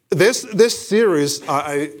This series,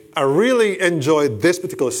 I really enjoyed this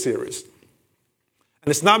particular series. And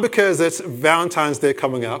it's not because it's Valentine's Day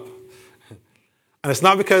coming up. And it's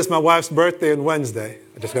not because my wife's birthday on Wednesday.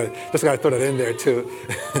 I just got to throw that in there, too.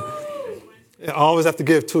 I always have to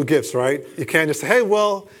give two gifts, right? You can't just say, hey,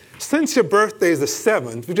 well, since your birthday is the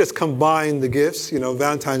 7th, we just combine the gifts,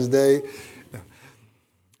 Valentine's Day. No.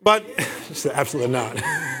 But absolutely not.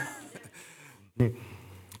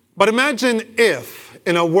 But imagine if,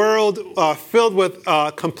 in a world filled with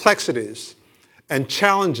complexities and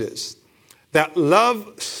challenges, that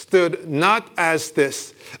love stood not as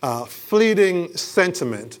this fleeting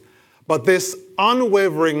sentiment, but this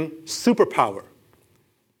unwavering superpower.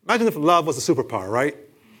 Imagine if love was a superpower, right?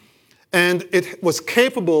 And it was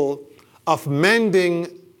capable of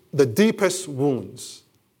mending the deepest wounds,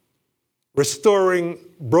 restoring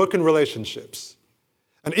broken relationships,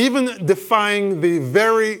 and even defying the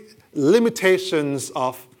very limitations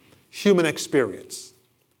of human experience.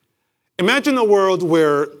 Imagine a world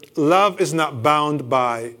where love is not bound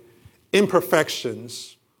by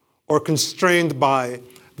imperfections or constrained by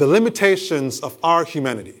the limitations of our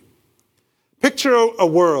humanity. Picture a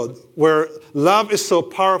world where love is so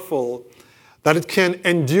powerful that it can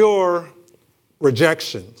endure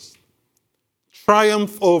rejections,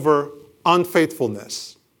 triumph over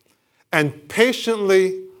unfaithfulness, and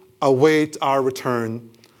patiently await our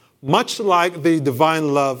return, much like the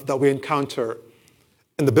divine love that we encounter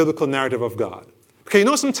in the biblical narrative of God. Okay,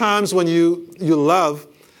 sometimes when you love,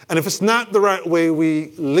 and if it's not the right way,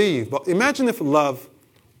 we leave. But imagine if love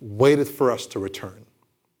waited for us to return.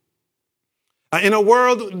 In a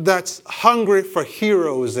world that's hungry for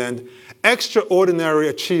heroes and extraordinary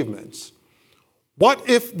achievements, what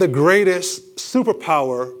if the greatest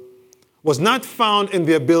superpower was not found in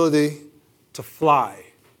the ability to fly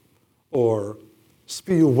or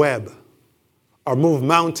spew web or move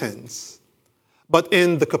mountains, but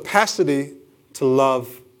in the capacity to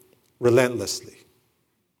love relentlessly?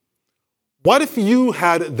 What if you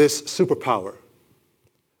had this superpower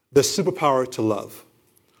to love?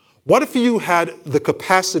 What if you had the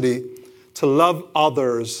capacity to love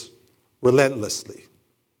others relentlessly?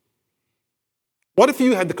 What if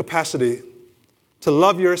you had the capacity to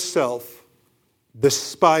love yourself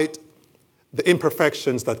despite the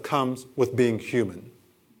imperfections that comes with being human?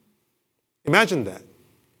 Imagine that.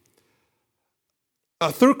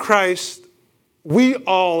 Through Christ, we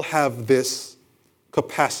all have this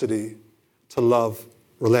capacity to love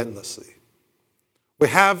relentlessly. We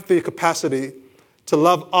have the capacity to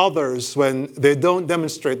love others when they don't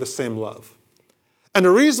demonstrate the same love. And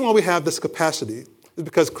the reason why we have this capacity is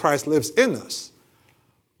because Christ lives in us.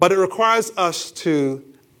 But it requires us to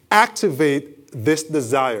activate this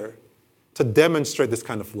desire to demonstrate this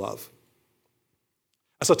kind of love.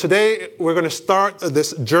 And so today we're going to start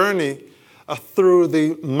this journey through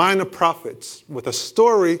the minor prophets with a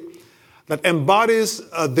story that embodies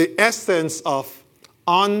the essence of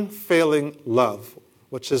unfailing love,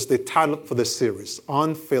 which is the title for this series,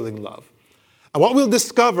 Unfailing Love. And what we'll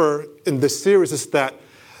discover in this series is that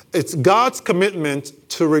it's God's commitment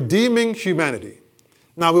to redeeming humanity.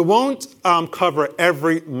 Now, we won't cover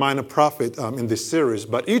every minor prophet in this series,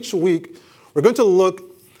 but each week we're going to look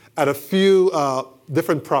at a few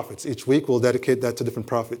different prophets. Each week we'll dedicate that to a different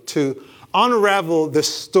prophet to unravel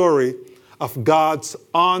this story of God's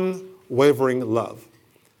unwavering love.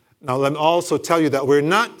 Now, let me also tell you that we're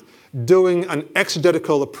not doing an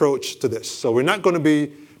exegetical approach to this. So we're not going to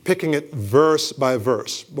be picking it verse by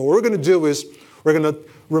verse. But what we're going to do is we're going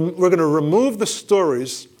to remove the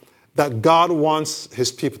stories that God wants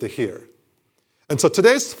his people to hear. And so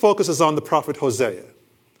today's focus is on the prophet Hosea.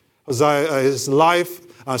 His life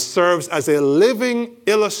serves as a living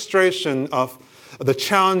illustration of the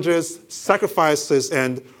challenges, sacrifices,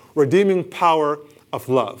 and redeeming power of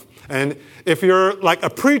love. And if you're like a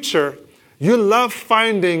preacher, you love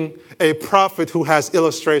finding a prophet who has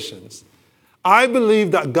illustrations. I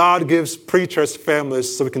believe that God gives preachers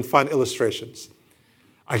families so we can find illustrations.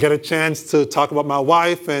 I get a chance to talk about my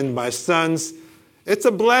wife and my sons. It's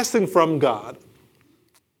a blessing from God.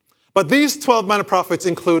 But these 12 minor prophets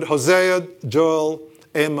include Hosea, Joel,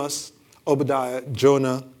 Amos, Obadiah,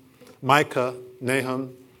 Jonah, Micah,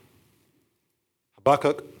 Nahum,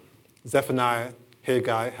 Habakkuk, Zephaniah,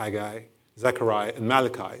 Haggai, Zechariah, and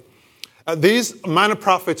Malachi. These minor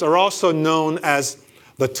prophets are also known as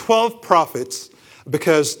the 12 prophets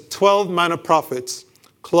because 12 minor prophets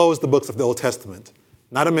close the books of the Old Testament.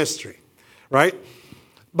 Not a mystery, right?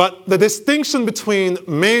 But the distinction between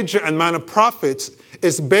major and minor prophets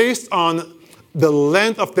is based on the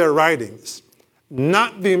length of their writings,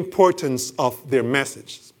 not the importance of their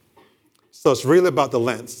messages. So it's really about the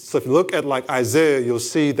length. So if you look at like Isaiah, you'll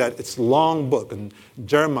see that it's a long book, and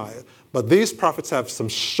Jeremiah. But these prophets have some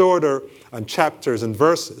shorter chapters and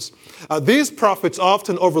verses. These prophets,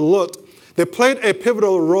 often overlooked, they played a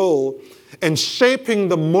pivotal role in shaping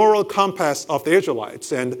the moral compass of the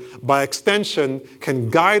Israelites, and by extension can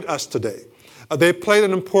guide us today. They played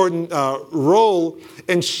an important role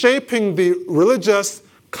in shaping the religious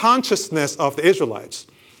consciousness of the Israelites.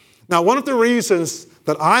 Now, one of the reasons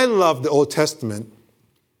that I love the Old Testament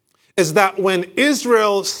is that when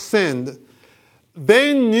Israel sinned,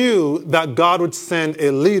 they knew that God would send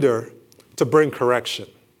a leader to bring correction.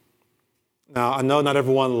 Now, I know not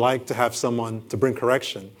everyone likes to have someone to bring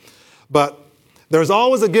correction, but there's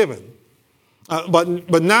always a given.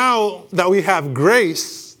 But now that we have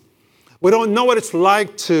grace, we don't know what it's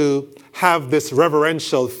like to have this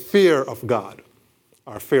reverential fear of God,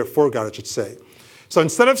 or fear for God, I should say. So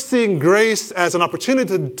instead of seeing grace as an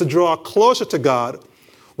opportunity to draw closer to God,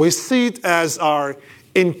 we see it as our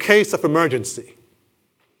in case of emergency.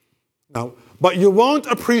 Now, but you won't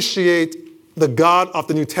appreciate the God of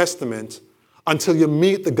the New Testament until you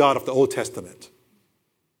meet the God of the Old Testament.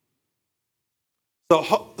 So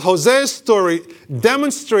Hosea's story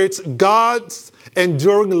demonstrates God's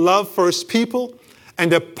enduring love for his people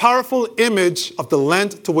and a powerful image of the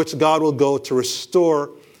length to which God will go to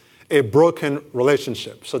restore a broken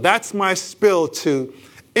relationship. So that's my spill to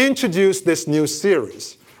introduce this new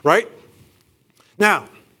series, right? Now,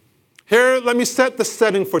 here, let me set the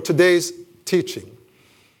setting for today's teaching.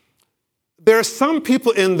 There are some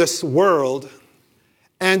people in this world,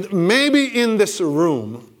 and maybe in this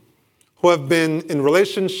room, who have been in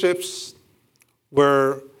relationships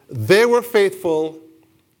where they were faithful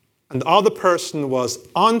and the other person was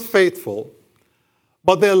unfaithful,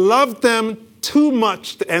 but they loved them too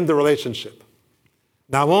much to end the relationship.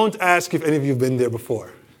 Now, I won't ask if any of you have been there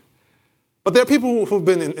before, but there are people who've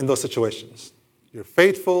been in those situations. You're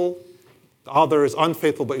faithful, the other is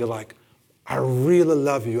unfaithful, but you're like, I really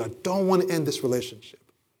love you. I don't want to end this relationship.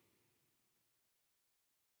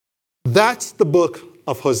 That's the book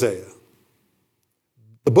of Hosea.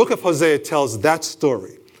 The book of Hosea tells that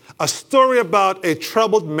story, a story about a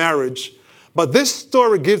troubled marriage, but this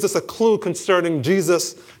story gives us a clue concerning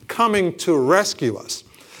Jesus coming to rescue us.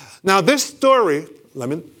 Now, this story, let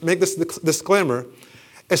me make this disclaimer,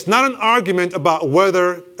 it's not an argument about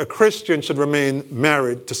whether a Christian should remain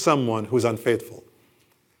married to someone who's unfaithful.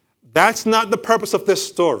 That's not the purpose of this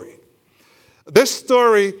story. This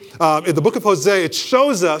story, in the book of Hosea, it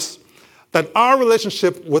shows us that our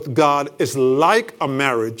relationship with God is like a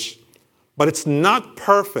marriage, but it's not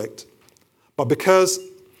perfect, but because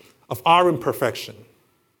of our imperfection.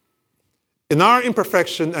 In our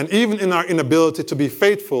imperfection and even in our inability to be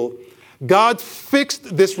faithful, God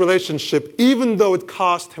fixed this relationship even though it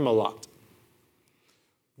cost him a lot.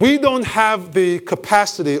 We don't have the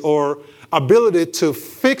capacity or ability to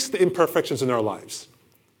fix the imperfections in our lives.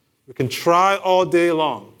 We can try all day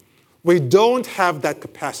long. We don't have that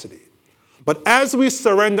capacity. But as we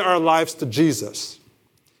surrender our lives to Jesus,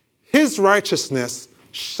 his righteousness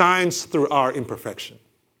shines through our imperfection.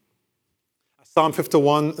 Psalm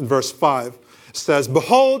 51 and verse 5 says,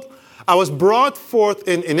 "Behold, I was brought forth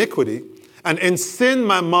in iniquity, and in sin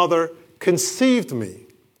my mother conceived me."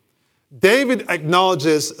 David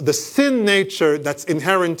acknowledges the sin nature that's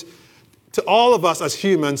inherent to all of us as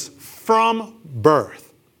humans from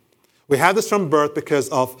birth. We have this from birth because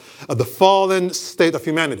of the fallen state of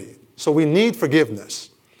humanity. So we need forgiveness.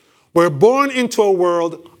 We're born into a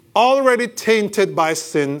world already tainted by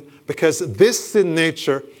sin because this sin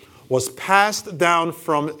nature was passed down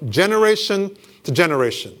from generation to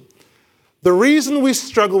generation. The reason we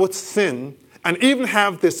struggle with sin and even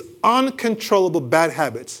have this uncontrollable bad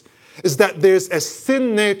habits is that there's a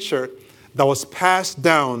sin nature that was passed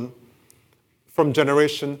down from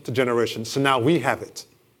generation to generation. So now we have it.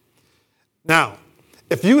 Now,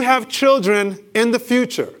 if you have children in the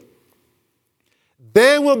future,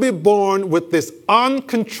 they will be born with this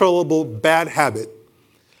uncontrollable bad habit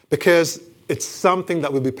because it's something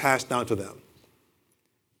that will be passed down to them.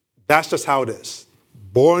 That's just how it is.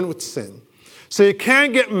 Born with sin. So you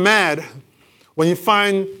can't get mad when you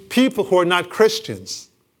find people who are not Christians.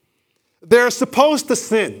 They're supposed to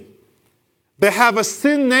sin. They have a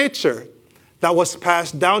sin nature that was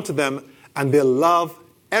passed down to them, and they love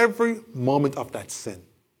every moment of that sin.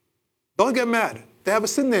 Don't get mad. They have a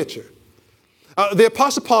sin nature. The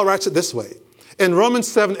Apostle Paul writes it this way in Romans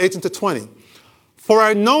 7:18-20. "For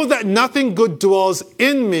I know that nothing good dwells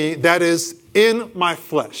in me, that is, in my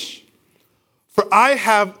flesh. For I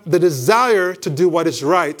have the desire to do what is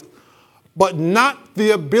right, but not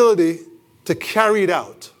the ability to carry it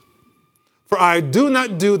out. For I do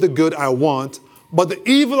not do the good I want, but the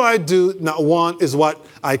evil I do not want is what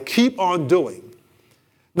I keep on doing.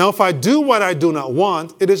 Now, if I do what I do not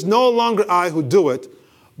want, it is no longer I who do it,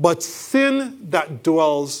 but sin that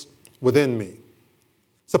dwells within me.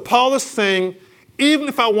 So Paul is saying, even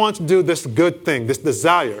if I want to do this good thing, this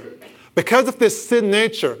desire, because of this sin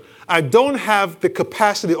nature, I don't have the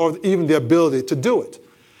capacity or even the ability to do it.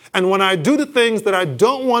 And when I do the things that I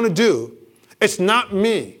don't want to do, it's not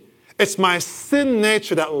me. It's my sin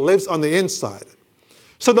nature that lives on the inside.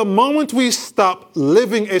 So the moment we stop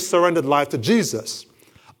living a surrendered life to Jesus,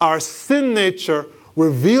 our sin nature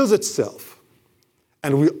reveals itself.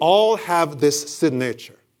 And we all have this sin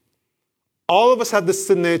nature. All of us have this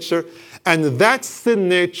sin nature, and that sin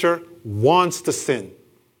nature wants to sin.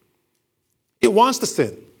 It wants to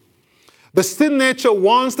sin. The sin nature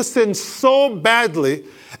wants to sin so badly,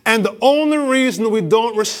 and the only reason we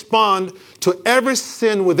don't respond to every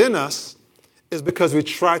sin within us is because we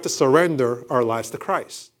try to surrender our lives to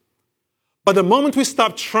Christ. But the moment we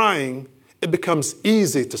stop trying, it becomes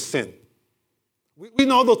easy to sin. We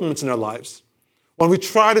know those moments in our lives when we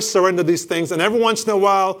try to surrender these things, and every once in a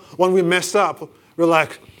while, when we mess up, we're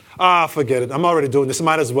like, forget it. I'm already doing this.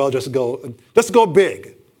 Might as well just go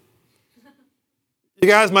big. You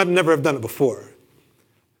guys might never have done it before.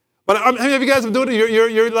 But how many of you guys have done it?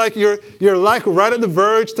 You're like right at the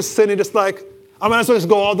verge to sin. You're just like, I might as well just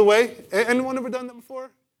go all the way. Anyone ever done that before?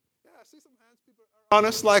 Yeah, I see some hands. People are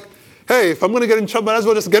honest. Like, hey, if I'm going to get in trouble, I might as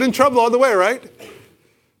well just get in trouble all the way, right?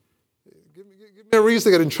 Give me a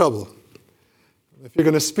reason to get in trouble. If you're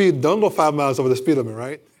going to speed, don't go 5 miles over the speed limit,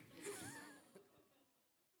 right?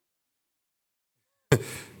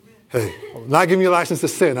 Hey, I'm not giving you a license to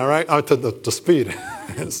sin, all right? To speed.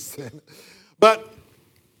 But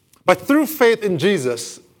through faith in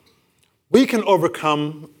Jesus, we can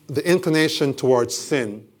overcome the inclination towards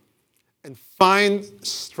sin and find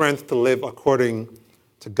strength to live according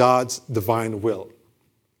to God's divine will.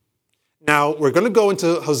 Now, we're going to go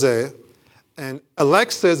into Hosea, and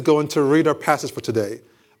Alexa is going to read our passage for today.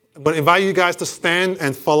 I'm going to invite you guys to stand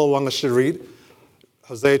and follow along as she read.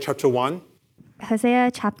 Hosea chapter 1.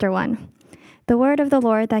 Hosea chapter 1. The word of the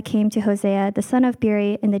Lord that came to Hosea, the son of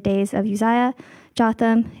Beeri, in the days of Uzziah,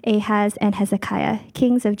 Jotham, Ahaz, and Hezekiah,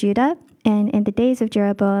 kings of Judah, and in the days of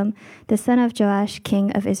Jeroboam, the son of Joash,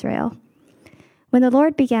 king of Israel. When the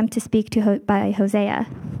Lord began to speak by Hosea,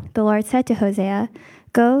 the Lord said to Hosea,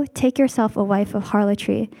 Go, take yourself a wife of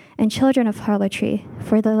harlotry, and children of harlotry,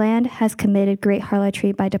 for the land has committed great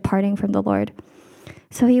harlotry by departing from the Lord.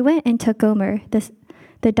 So he went and took Gomer,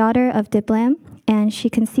 the daughter of Diblaim, and she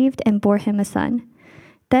conceived and bore him a son.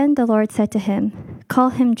 Then the Lord said to him, Call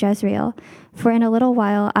him Jezreel, for in a little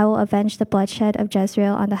while I will avenge the bloodshed of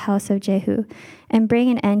Jezreel on the house of Jehu, and bring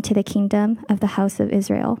an end to the kingdom of the house of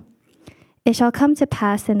Israel. It shall come to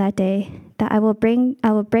pass in that day that I will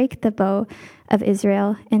break the bow of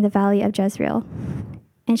Israel in the valley of Jezreel.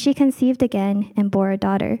 And she conceived again and bore a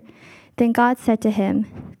daughter. Then God said to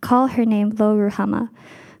him, Call her name Lo-Ruhamah,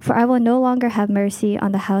 for I will no longer have mercy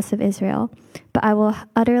on the house of Israel, but I will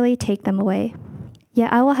utterly take them away.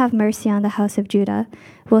 Yet I will have mercy on the house of Judah,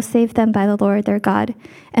 will save them by the Lord their God,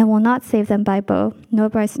 and will not save them by bow, nor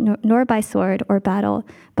by sword or battle,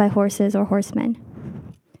 by horses or horsemen.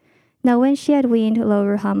 Now when she had weaned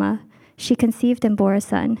Lo-Ruhamah, she conceived and bore a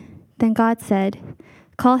son. Then God said,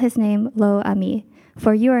 Call his name Lo-Ami,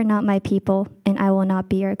 for you are not my people, and I will not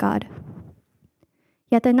be your God.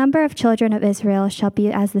 Yet the number of children of Israel shall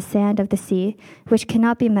be as the sand of the sea, which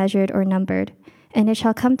cannot be measured or numbered. And it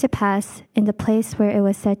shall come to pass, in the place where it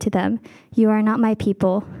was said to them, You are not my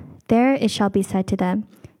people, there it shall be said to them,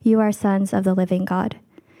 You are sons of the living God.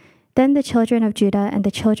 Then the children of Judah and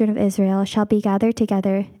the children of Israel shall be gathered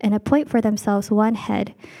together, and appoint for themselves one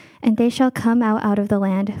head, and they shall come out of the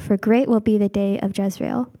land, for great will be the day of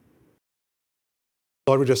Jezreel.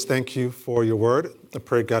 Lord, we just thank you for your word. I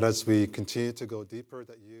pray, God, as we continue to go deeper,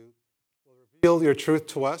 that you will reveal your truth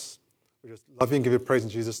to us. We just love you and give you praise in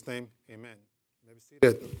Jesus' name. Amen. You may be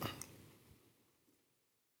seated.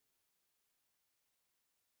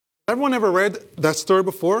 Everyone ever read that story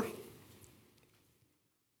before?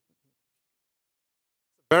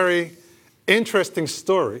 Very interesting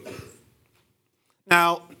story.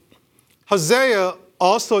 Now, Hosea,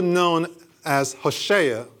 also known as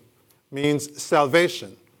Hosea, means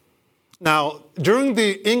salvation. Now, during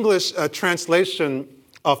the English translation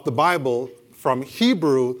of the Bible from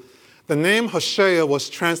Hebrew, the name Hosea was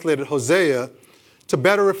translated Hosea to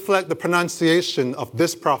better reflect the pronunciation of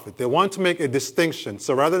this prophet. They want to make a distinction.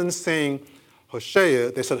 So rather than saying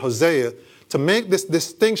Hosea, they said Hosea to make this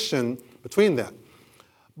distinction between that.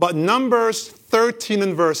 But Numbers 13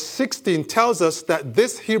 and verse 16 tells us that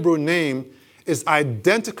this Hebrew name is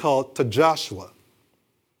identical to Joshua.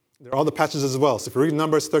 There are other passages as well. So if you read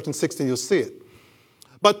Numbers 13, 16, you'll see it.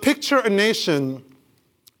 But picture a nation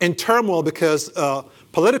in turmoil because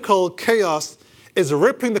political chaos is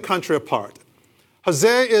ripping the country apart.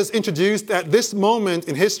 Hosea is introduced at this moment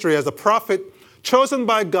in history as a prophet chosen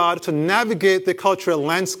by God to navigate the cultural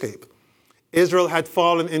landscape. Israel had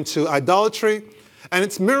fallen into idolatry, and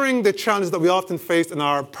it's mirroring the challenges that we often face in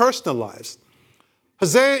our personal lives.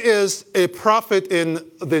 Hosea is a prophet in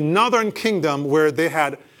the northern kingdom where they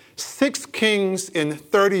had 6 kings in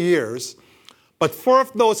 30 years, but 4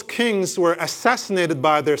 of those kings were assassinated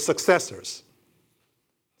by their successors.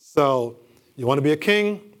 So, you want to be a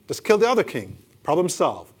king? Just kill the other king. Problem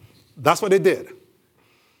solved. That's what they did.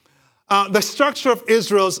 The structure of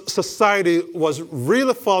Israel's society was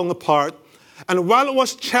really falling apart, and while it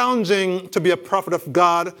was challenging to be a prophet of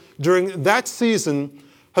God during that season,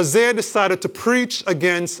 Hosea decided to preach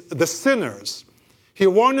against the sinners. He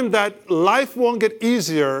warned them that life won't get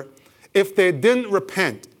easier if they didn't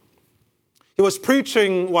repent. He was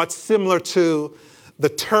preaching what's similar to the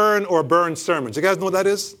turn or burn sermons. You guys know what that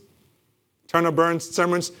is? Turn or burn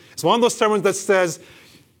sermons? It's one of those sermons that says,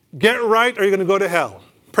 get right or you're going to go to hell.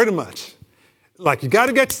 Pretty much. Like, you got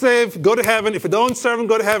to get saved, go to heaven. If you don't serve and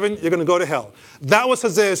go to heaven, you're going to go to hell. That was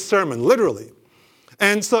Hosea's sermon, literally.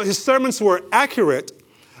 And so his sermons were accurate,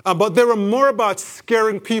 but they were more about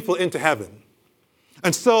scaring people into heaven.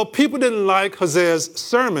 And so people didn't like Hosea's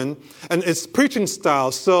sermon and his preaching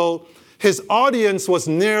style, so his audience was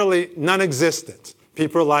nearly non-existent.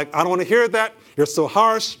 People were like, I don't want to hear that. You're so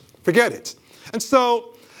harsh. Forget it. And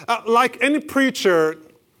so, like any preacher,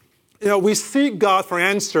 we seek God for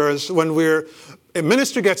answers when a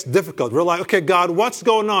ministry gets difficult. We're like, okay, God, what's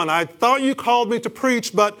going on? I thought you called me to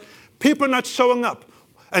preach, but people are not showing up.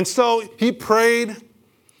 And so he prayed,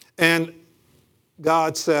 and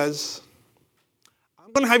God says,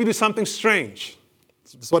 I'm going to have you do something strange.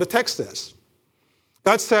 That's what the text says.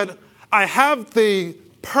 God said, I have the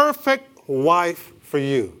perfect wife for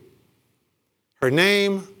you. Her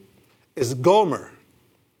name is Gomer,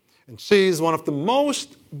 and she's one of the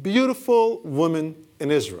most beautiful women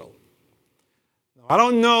in Israel. Now, I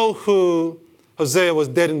don't know who Hosea was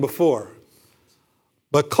dating before,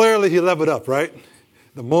 but clearly he leveled up, right?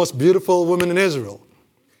 The most beautiful woman in Israel.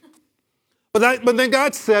 But then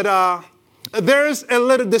God said, there's a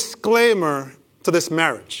little disclaimer to this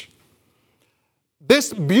marriage.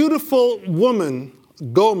 This beautiful woman,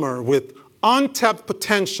 Gomer, with untapped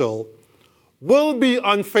potential, will be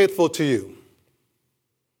unfaithful to you.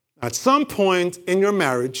 At some point in your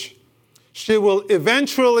marriage, she will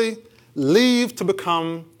eventually leave to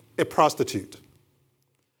become a prostitute.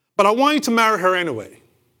 But I want you to marry her anyway.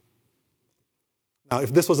 Now,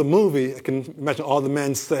 if this was a movie, I can imagine all the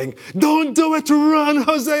men saying, don't do it, run,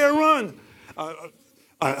 Hosea, run.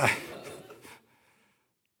 I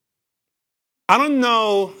don't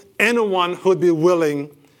know anyone who would be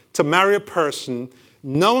willing to marry a person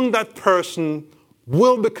knowing that person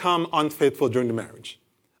will become unfaithful during the marriage.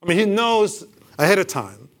 I mean, he knows ahead of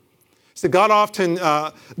time. See, God often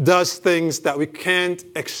does things that we can't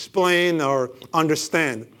explain or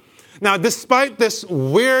understand. Now, despite this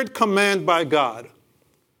weird command by God,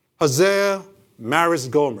 Hosea marries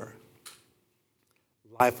Gomer.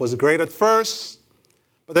 Life was great at first,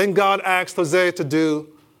 but then God asked Hosea to do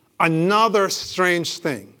another strange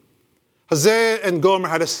thing. Hosea and Gomer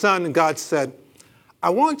had a son, and God said, I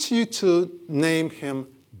want you to name him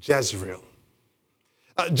Jezreel.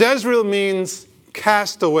 Jezreel means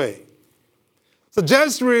cast away. So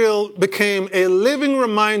Jezreel became a living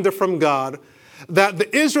reminder from God that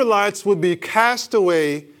the Israelites would be cast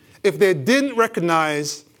away if they didn't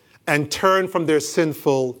recognize and turn from their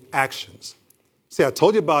sinful actions. See, I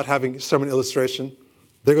told you about having sermon illustration.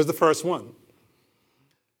 There goes the first one.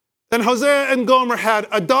 Then Hosea and Gomer had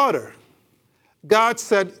a daughter. God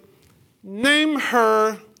said, name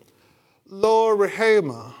her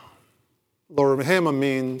Lo-Ruhamah. Lo-Ruhamah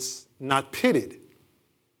means not pitied.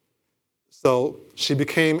 So she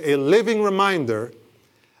became a living reminder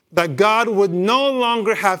that God would no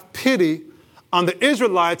longer have pity on the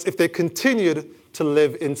Israelites if they continued to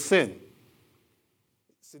live in sin.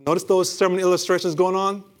 See, notice those sermon illustrations going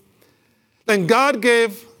on? Then God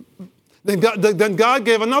gave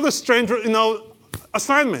another strange,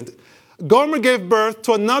 assignment. Gomer gave birth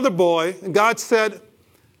to another boy, and God said,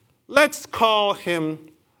 let's call him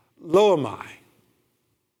Lo-Ammi.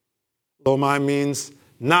 Lo-Ammi means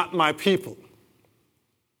not my people.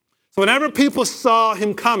 So whenever people saw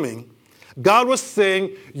him coming, God was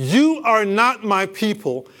saying, you are not my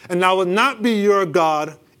people, and I will not be your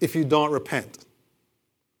God if you don't repent.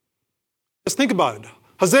 Just think about it.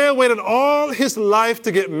 Hosea waited all his life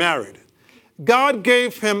to get married. God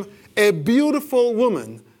gave him a beautiful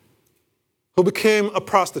woman who became a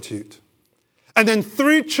prostitute. And then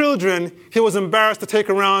 3 children he was embarrassed to take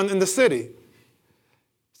around in the city.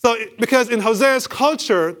 So, because in Hosea's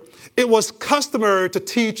culture, it was customary to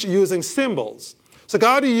teach using symbols. So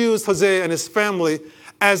God used Hosea and his family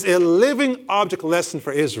as a living object lesson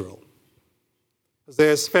for Israel.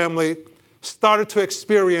 Hosea's family started to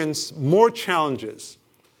experience more challenges.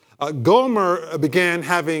 Gomer began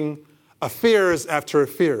having affairs after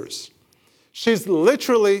affairs. She's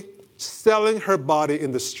literally selling her body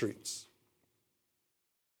in the streets.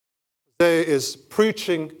 Hosea is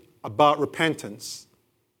preaching about repentance,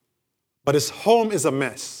 but his home is a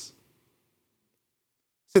mess.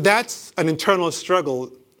 See, that's an internal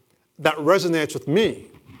struggle that resonates with me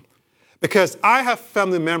because I have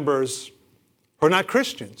family members who are not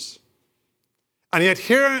Christians. And yet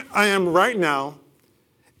here I am right now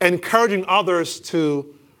encouraging others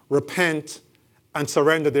to repent and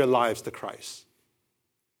surrender their lives to Christ.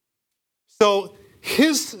 So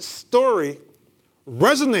his story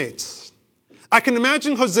resonates. I can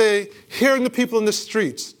imagine Hosea hearing the people in the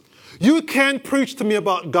streets. You can't preach to me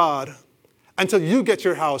about God until you get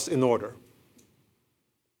your house in order.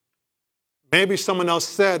 Maybe someone else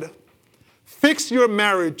said, fix your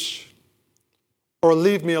marriage or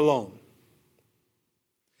leave me alone.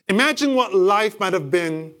 Imagine what life might have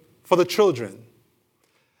been for the children.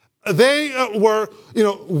 They were,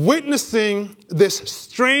 witnessing this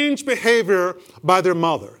strange behavior by their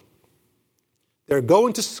mother. They're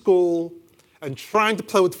going to school and trying to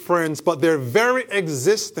play with friends, but their very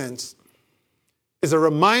existence is a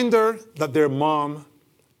reminder that their mom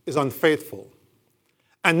is unfaithful.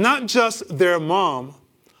 And not just their mom,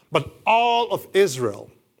 but all of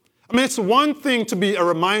Israel. I mean, it's one thing to be a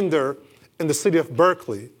reminder in the city of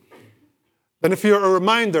Berkeley than if you're a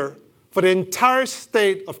reminder for the entire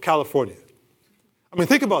state of California. I mean,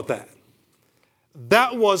 think about that.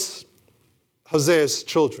 That was Hosea's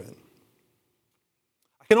children.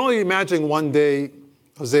 I can only imagine one day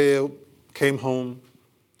Hosea came home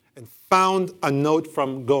and found a note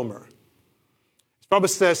from Gomer. It probably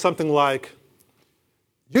says something like,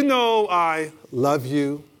 you know I love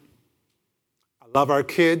you. I love our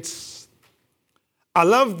kids. I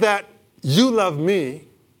love that you love me.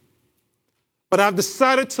 But I've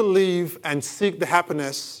decided to leave and seek the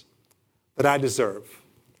happiness that I deserve.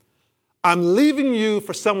 I'm leaving you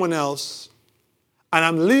for someone else, and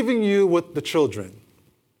I'm leaving you with the children.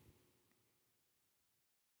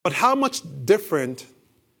 But how much different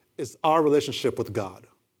is our relationship with God?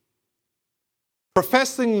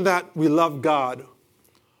 Professing that we love God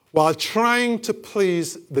while trying to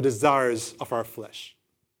please the desires of our flesh.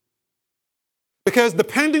 Because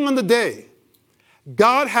depending on the day,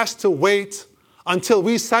 God has to wait until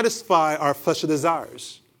we satisfy our fleshly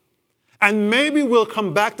desires. And maybe we'll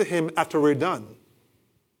come back to him after we're done.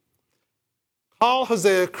 Call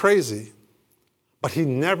Hosea crazy, but he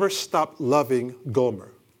never stopped loving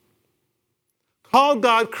Gomer. Call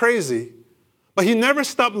God crazy, but he never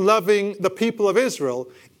stopped loving the people of Israel,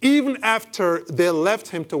 even after they left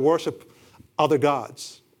him to worship other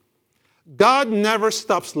gods. God never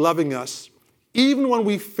stops loving us, even when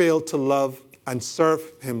we fail to love and serve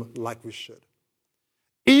him like we should.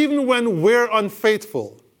 Even when we're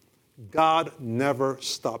unfaithful, God never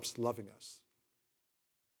stops loving us.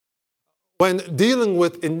 When dealing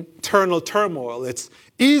with internal turmoil, it's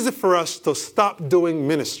easy for us to stop doing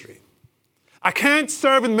ministry. I can't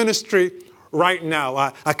serve in ministry right now.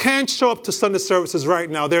 I can't show up to Sunday services right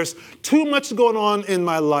now. There's too much going on in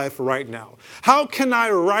my life right now. How can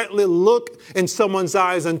I rightly look in someone's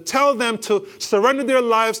eyes and tell them to surrender their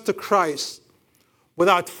lives to Christ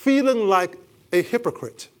without feeling like a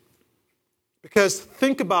hypocrite? Because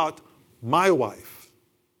think about my wife.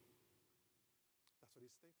 That's what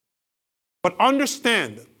he's thinking. But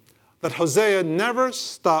understand that Hosea never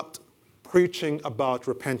stopped preaching about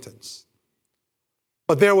repentance.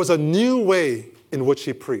 But there was a new way in which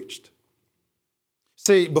he preached.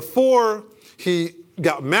 See, before he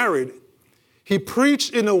got married, he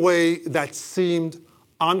preached in a way that seemed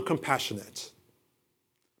uncompassionate.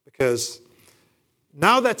 Because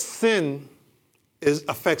now that sin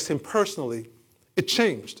affects him personally, it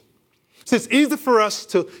changed. So it's easy for us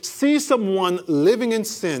to see someone living in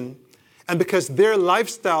sin, and because their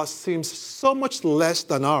lifestyle seems so much less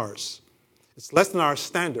than ours, it's less than our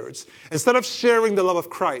standards, instead of sharing the love of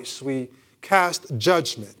Christ, we cast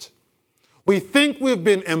judgment. We think we've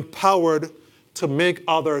been empowered to make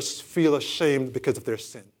others feel ashamed because of their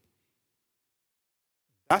sin.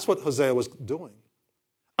 That's what Hosea was doing.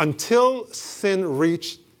 until sin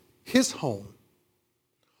reached his home.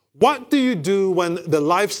 What do you do when the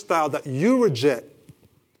lifestyle that you reject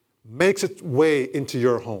makes its way into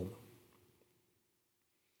your home?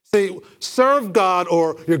 Say, serve God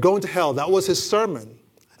or you're going to hell. That was his sermon.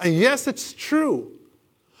 And yes, it's true.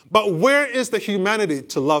 But where is the humanity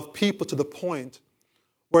to love people to the point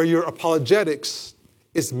where your apologetics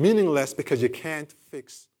is meaningless because you can't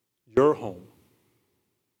fix your home?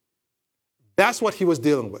 That's what he was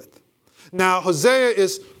dealing with. Now, Hosea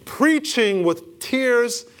is preaching with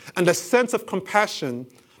tears and a sense of compassion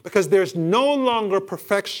because there's no longer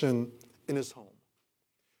perfection in his home.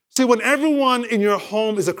 See, when everyone in your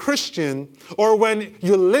home is a Christian, or when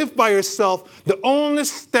you live by yourself, the only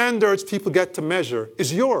standards people get to measure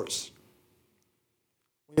is yours.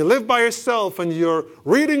 When you live by yourself and you're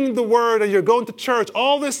reading the Word and you're going to church,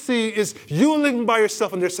 all they see is you living by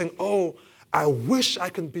yourself, and they're saying, oh, I wish I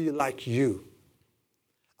could be like you.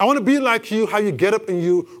 I want to be like you, how you get up and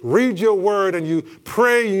you read your Word and you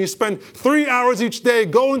pray and you spend 3 hours each day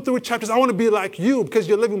going through chapters. I want to be like you because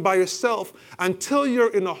you're living by yourself until you're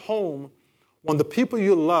in a home when the people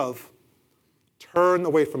you love turn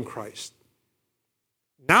away from Christ.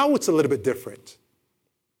 Now it's a little bit different.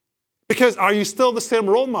 Because are you still the same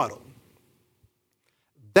role model?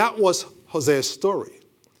 That was Hosea's story.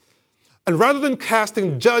 And rather than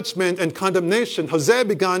casting judgment and condemnation, Hosea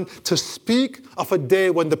began to speak of a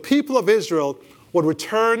day when the people of Israel would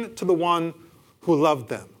return to the one who loved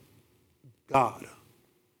them, God.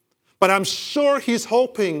 But I'm sure he's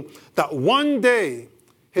hoping that one day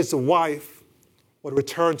his wife would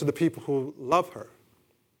return to the people who love her,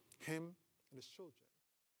 him and his children.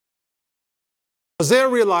 Hosea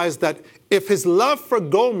realized that if his love for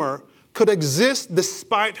Gomer could exist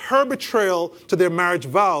despite her betrayal to their marriage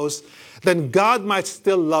vows, then God might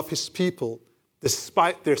still love his people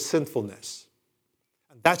despite their sinfulness.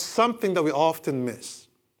 And that's something that we often miss.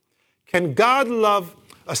 Can God love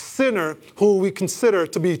a sinner who we consider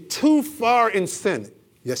to be too far in sin?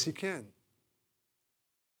 Yes, he can.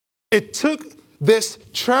 It took this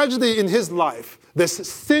tragedy in his life, this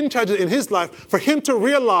sin tragedy in his life, for him to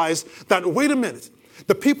realize that, wait a minute,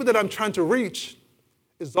 the people that I'm trying to reach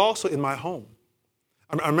is also in my home.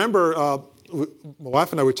 I remember my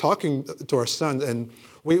wife and I were talking to our son, and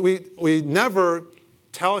we never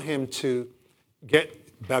tell him to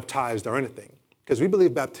get baptized or anything, because we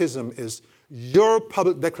believe baptism is your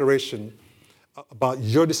public declaration about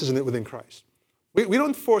your decision within Christ. We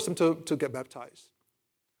don't force them to get baptized,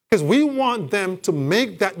 because we want them to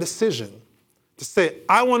make that decision to say,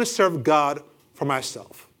 I want to serve God for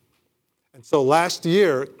myself. And so last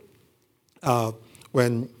year,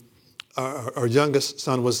 when our youngest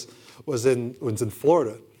son was in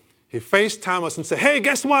Florida, he FaceTimed us and said, hey,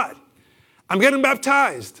 guess what? I'm getting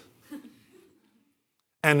baptized.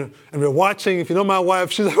 And we're watching, if you know my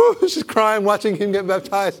wife, she's crying watching him get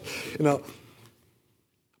baptized,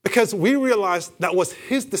 because we realized that was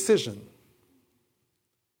his decision.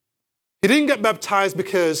 He didn't get baptized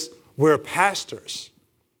because we're pastors.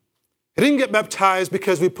 He didn't get baptized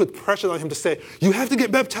because we put pressure on him to say, you have to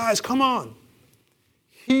get baptized, come on.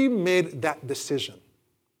 He made that decision.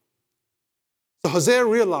 So Hosea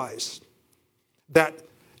realized that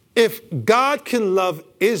if God can love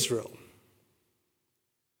Israel,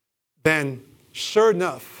 then sure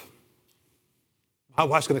enough, my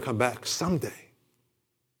wife's going to come back someday.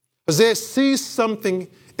 Hosea sees something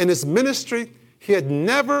in his ministry he had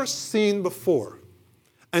never seen before.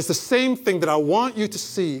 And it's the same thing that I want you to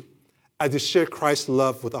see as you share Christ's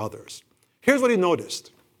love with others. Here's what he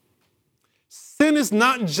noticed. Sin is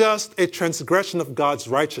not just a transgression of God's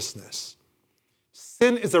righteousness.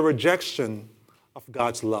 Sin is a rejection of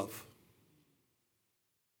God's love.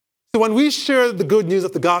 So when we share the good news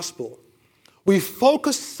of the gospel, we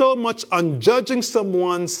focus so much on judging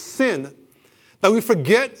someone's sin that we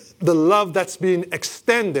forget the love that's being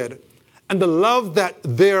extended and the love that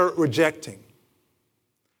they're rejecting.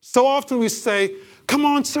 So often we say, come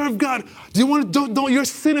on, serve God. Do you want to, don't, your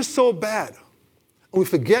sin is so bad. And we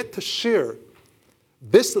forget to share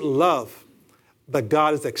this love that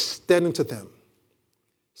God is extending to them.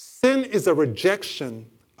 Sin is a rejection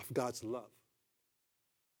of God's love.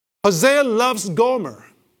 Hosea loves Gomer.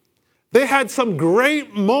 They had some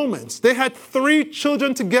great moments. They had 3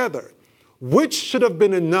 children together, which should have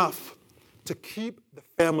been enough to keep the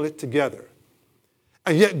family together.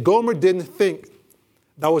 And yet Gomer didn't think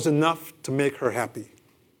that was enough to make her happy.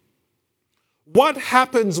 What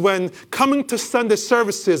happens when coming to Sunday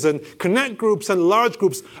services and connect groups and large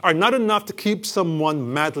groups are not enough to keep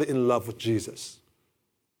someone madly in love with Jesus?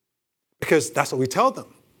 Because that's what we tell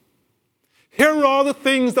them. Here are all the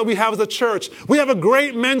things that we have as a church. We have a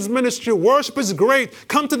great men's ministry. Worship is great.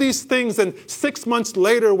 Come to these things. And 6 months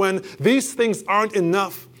later, when these things aren't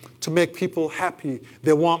enough to make people happy,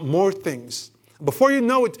 they want more things. Before you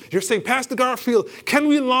know it, you're saying, Pastor Garfield, can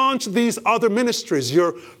we launch these other ministries?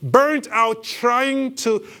 You're burnt out trying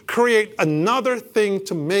to create another thing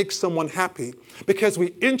to make someone happy because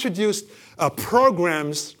we introduced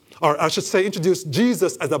programs, or I should say introduced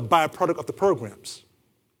Jesus as a byproduct of the programs.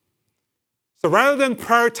 So rather than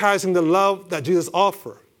prioritizing the love that Jesus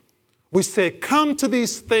offers, we say, come to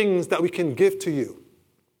these things that we can give to you.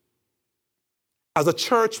 As a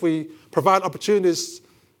church, we provide opportunities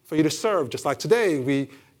for you to serve. Just like today, we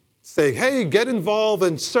say, hey, get involved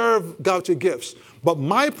and serve God with your gifts. But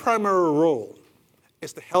my primary role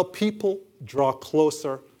is to help people draw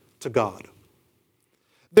closer to God.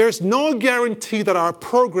 There's no guarantee that our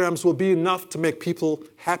programs will be enough to make people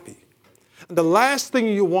happy. And the last thing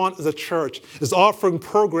you want as a church is offering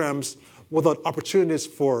programs without opportunities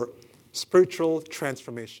for spiritual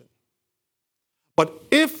transformation. But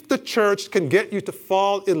if the church can get you to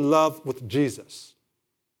fall in love with Jesus,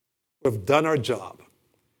 we've done our job.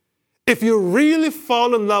 If you really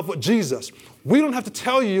fall in love with Jesus, we don't have to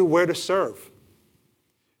tell you where to serve.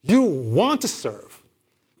 You want to serve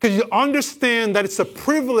because you understand that it's a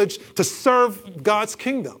privilege to serve God's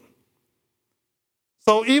kingdom.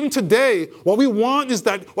 So even today, what we want is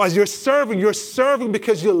that as you're serving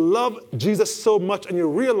because you love Jesus so much and you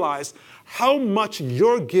realize how much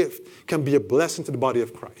your gift can be a blessing to the body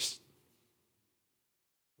of Christ.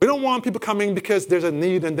 We don't want people coming because there's a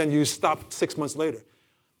need and then you stop 6 months later.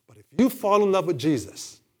 But if you fall in love with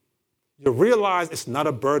Jesus, you realize it's not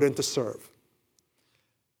a burden to serve.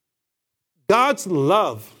 God's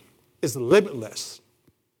love is limitless.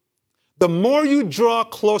 The more you draw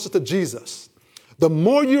closer to Jesus, the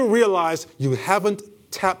more you realize you haven't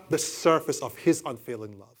tapped the surface of his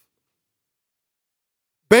unfailing love.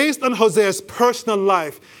 Based on Hosea's personal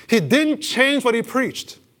life, he didn't change what he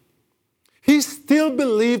preached. He still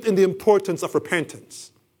believed in the importance of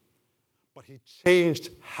repentance, but he changed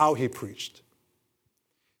how he preached.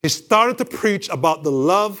 He started to preach about the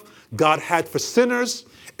love God had for sinners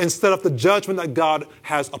instead of the judgment that God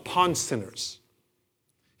has upon sinners.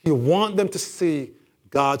 He wanted them to see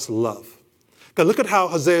God's love. Now look at how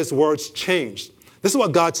Hosea's words changed. This is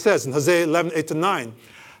what God says in Hosea 11, 8-9.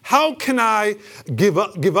 How can I give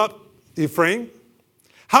up Ephraim?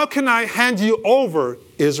 How can I hand you over,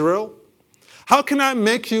 Israel? How can I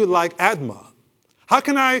make you like Admah? How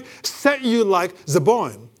can I set you like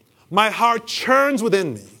Zeboim? My heart churns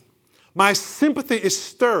within me. My sympathy is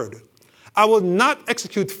stirred. I will not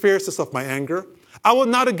execute fierceness of my anger. I will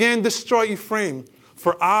not again destroy Ephraim,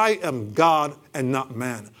 for I am God and not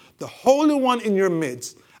man, the Holy One in your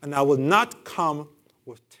midst, and I will not come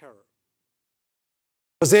with terror.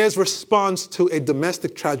 Hosea's response to a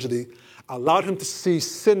domestic tragedy allowed him to see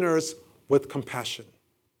sinners with compassion.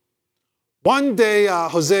 One day,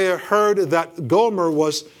 Hosea heard that Gomer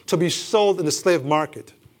was to be sold in the slave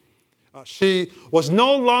market. She was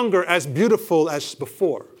no longer as beautiful as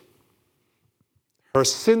before. Her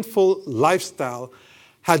sinful lifestyle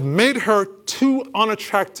had made her too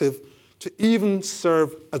unattractive to even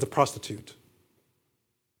serve as a prostitute.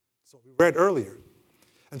 So we read earlier.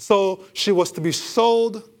 And so she was to be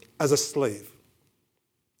sold as a slave.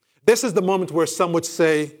 This is the moment where some would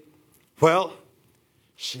say, well,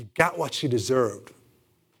 she got what she deserved.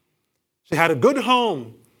 She had a good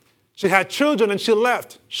home. She had children and she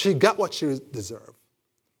left. She got what she deserved.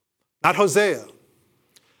 Not Hosea.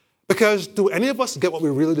 Because do any of us get what we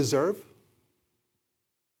really deserve?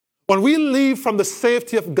 When we leave from the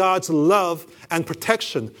safety of God's love and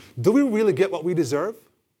protection, do we really get what we deserve?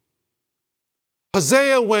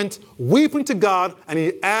 Hosea went weeping to God and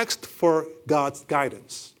he asked for God's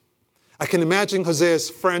guidance. I can imagine Hosea's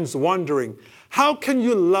friends wondering, how can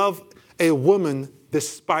you love a woman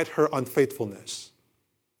despite her unfaithfulness?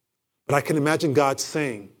 But I can imagine God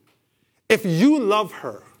saying, if you love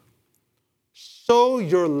her, show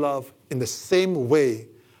your love in the same way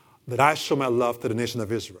that I show my love to the nation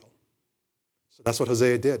of Israel. So that's what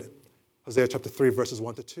Hosea did. Hosea chapter 3, verses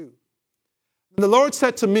 1-2. And the Lord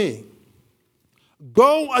said to me,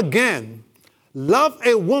 go again, love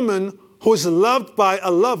a woman who is loved by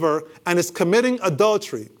a lover and is committing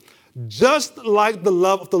adultery, just like the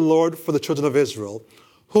love of the Lord for the children of Israel,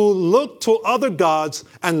 who looked to other gods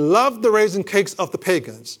and loved the raisin cakes of the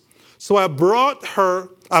pagans. So I bought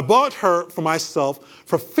her for myself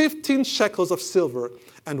for 15 shekels of silver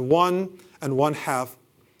and 1 1/2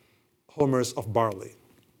 homers of barley.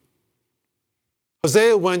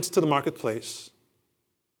 Hosea went to the marketplace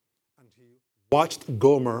and he watched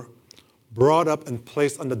Gomer brought up and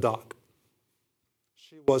placed on the dock.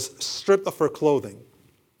 She was stripped of her clothing.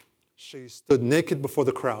 She stood naked before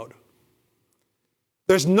the crowd.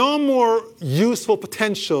 There's no more useful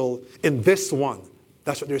potential in this one.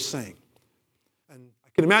 That's what they're saying. And I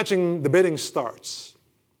can imagine the bidding starts.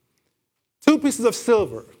 2 pieces of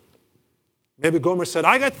silver. Maybe Gomer said,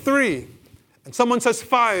 I got 3. And someone says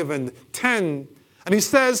 5 and 10. And he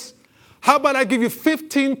says, how about I give you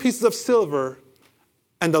 15 pieces of silver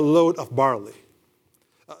and a load of barley?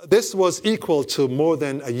 This was equal to more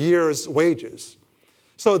than a year's wages.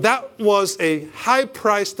 So that was a high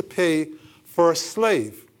price to pay for a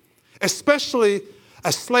slave, especially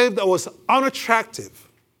a slave that was unattractive.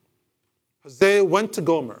 Hosea went to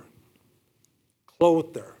Gomer,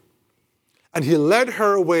 clothed her, and he led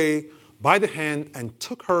her away by the hand and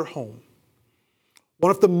took her home.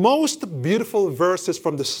 One of the most beautiful verses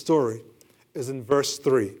from the story is in verse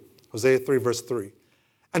 3, Hosea 3, verse 3.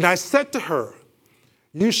 And I said to her,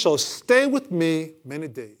 you shall stay with me many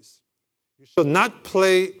days. You shall not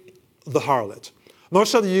play the harlot, nor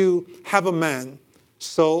shall you have a man,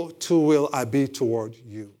 so too will I be toward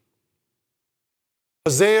you.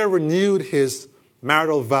 Hosea renewed his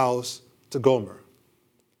marital vows to Gomer.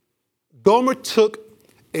 Gomer took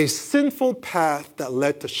a sinful path that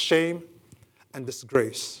led to shame and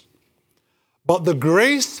disgrace. But the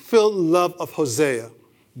grace-filled love of Hosea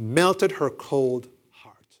melted her cold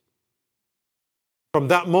heart. From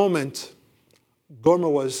that moment, Gomer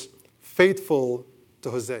was faithful to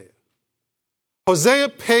Hosea. Hosea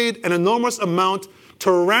paid an enormous amount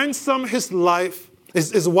to ransom his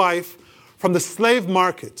wife from the slave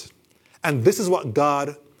market. And this is what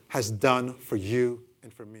God has done for you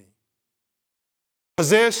and for me.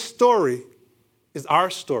 Hosea's story is our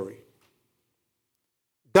story.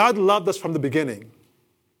 God loved us from the beginning.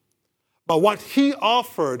 But what he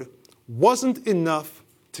offered wasn't enough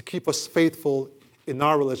to keep us faithful in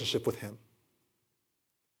our relationship with him.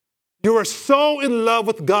 You were so in love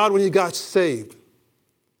with God when you got saved.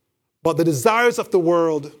 But the desires of the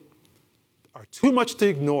world are too much to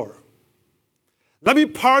ignore. Let me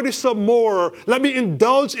party some more. Let me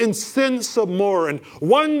indulge in sin some more. And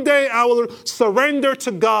one day I will surrender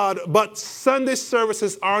to God, but Sunday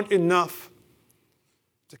services aren't enough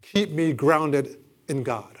to keep me grounded in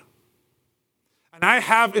God. And I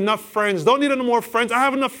have enough friends. Don't need any more friends. I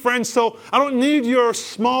have enough friends, so I don't need your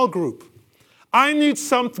small group. I need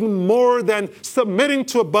something more than submitting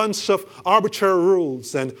to a bunch of arbitrary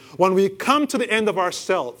rules. And when we come to the end of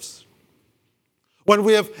ourselves, when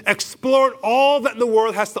we have explored all that the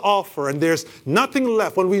world has to offer and there's nothing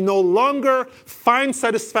left, when we no longer find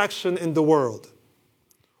satisfaction in the world,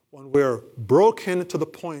 when we're broken to the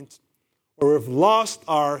point where we've lost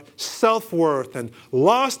our self-worth and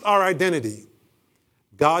lost our identity,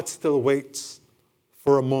 God still waits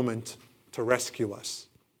for a moment to rescue us.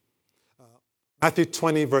 Matthew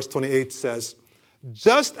 20, verse 28 says,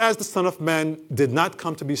 just as the Son of Man did not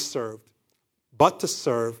come to be served, but to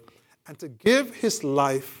serve, and to give his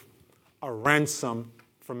life a ransom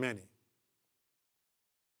for many.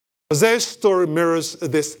 Hosea's story mirrors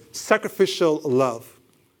this sacrificial love,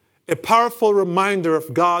 a powerful reminder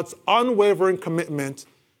of God's unwavering commitment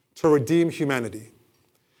to redeem humanity.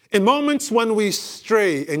 In moments when we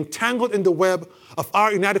stray, entangled in the web of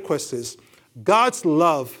our inadequacies, God's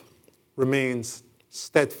love remains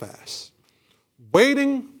steadfast,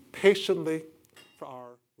 waiting patiently for our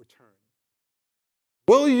return.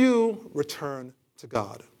 Will you return to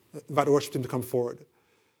God? I invite the worship team to come forward.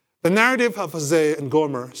 The narrative of Hosea and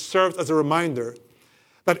Gomer serves as a reminder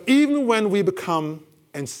that even when we become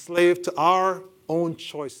enslaved to our own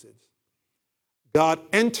choices, God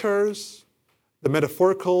enters the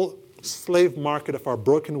metaphorical slave market of our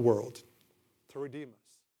broken world to redeem us.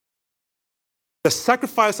 The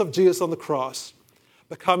sacrifice of Jesus on the cross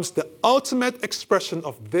becomes the ultimate expression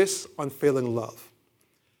of this unfailing love,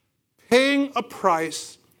 paying a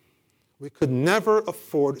price we could never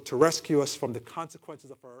afford to rescue us from the consequences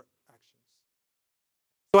of our actions.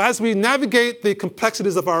 So as we navigate the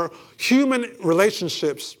complexities of our human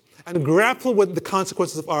relationships and grapple with the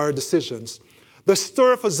consequences of our decisions, the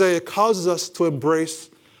story of Hosea causes us to embrace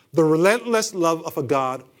the relentless love of a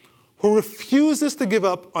God who refuses to give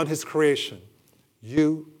up on his creation,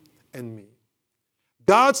 you and me.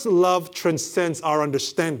 God's love transcends our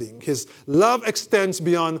understanding. His love extends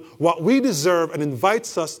beyond what we deserve and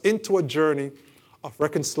invites us into a journey of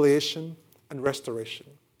reconciliation and restoration.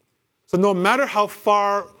 So no matter how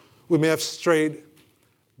far we may have strayed,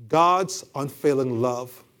 God's unfailing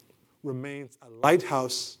love remains a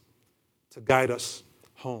lighthouse to guide us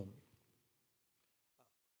home.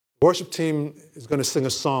 The worship team is going to sing a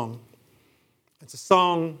song. It's a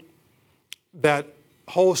song that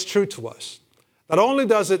holds true to us. Not only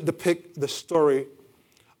does it depict the story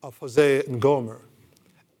of Hosea and Gomer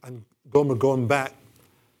going back,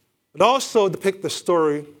 but also depict the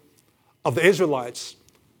story of the Israelites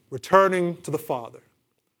returning to the Father.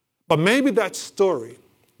 But maybe that story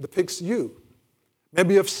depicts you.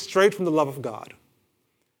 Maybe you've strayed from the love of God.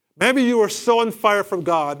 Maybe you were so on fire for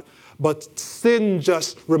God, but sin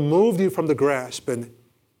just removed you from the grasp, and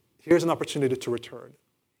here's an opportunity to return.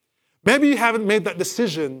 Maybe you haven't made that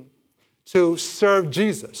decision to serve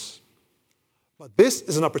Jesus, but this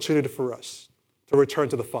is an opportunity for us to return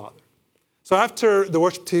to the Father. So after the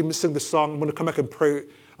worship team sing the song, I'm going to come back and pray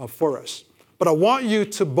for us. But I want you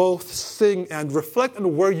to both sing and reflect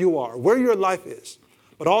on where you are, where your life is,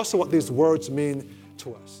 but also what these words mean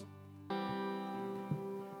to us.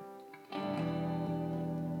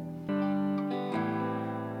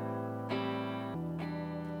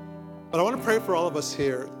 But I want to pray for all of us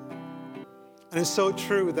here. And it's so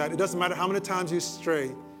true that it doesn't matter how many times you stray,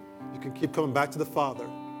 you can keep coming back to the Father.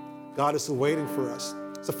 God is waiting for us.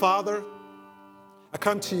 So Father, I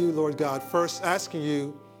come to you, Lord God, first asking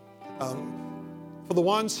you for the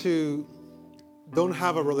ones who don't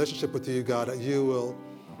have a relationship with you, God, that you will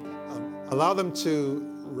allow them to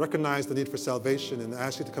recognize the need for salvation and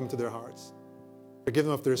ask you to come into their hearts. Forgive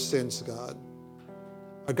them of their sins, God.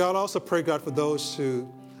 God, also pray, God, for those who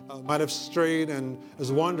might have strayed and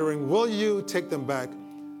is wondering, will you take them back?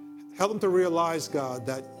 Help them to realize, God,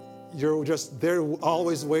 that you're just there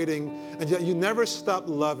always waiting, and yet you never stop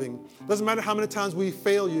loving. Doesn't matter how many times we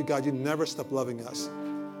fail you, God, you never stop loving us.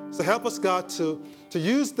 So help us, God, to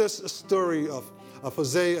use this story of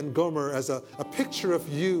Hosea and Gomer as a picture of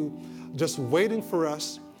you just waiting for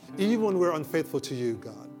us, even when we're unfaithful to you,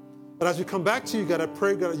 God. But as we come back to you, God, I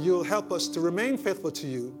pray, God, you'll help us to remain faithful to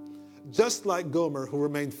you, just like Gomer, who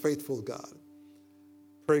remained faithful, God.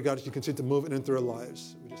 Pray, God, that you continue to move in and through our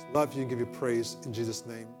lives. We just love you and give you praise in Jesus'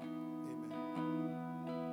 name.